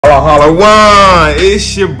Holla, holla, one!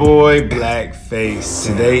 It's your boy, Blackface.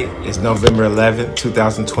 Today is November 11th,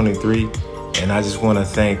 2023, and I just want to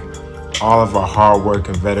thank all of our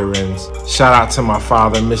hard-working veterans. Shout out to my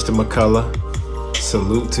father, Mr. McCullough.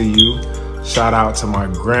 Salute to you. Shout out to my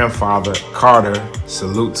grandfather, Carter.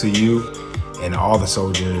 Salute to you and all the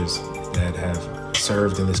soldiers that have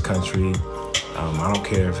served in this country. I don't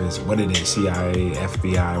care if it's what it is, CIA,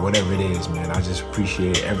 FBI, whatever it is, man. I just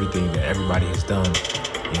appreciate everything that everybody has done,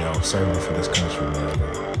 you know, serving for this country,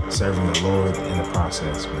 man. Serving the Lord in the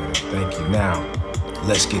process, man. Thank you. Now,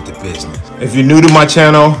 let's get to business. If you're new to my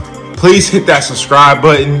channel, please hit that subscribe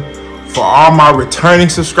button. For all my returning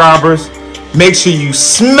subscribers, make sure you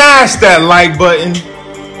smash that like button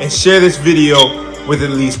and share this video with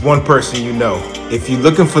at least one person you know. If you're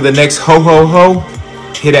looking for the next ho ho ho,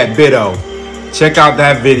 hit that biddo. Check out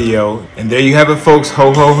that video. And there you have it, folks.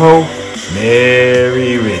 Ho ho ho.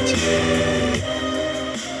 Merry Riches.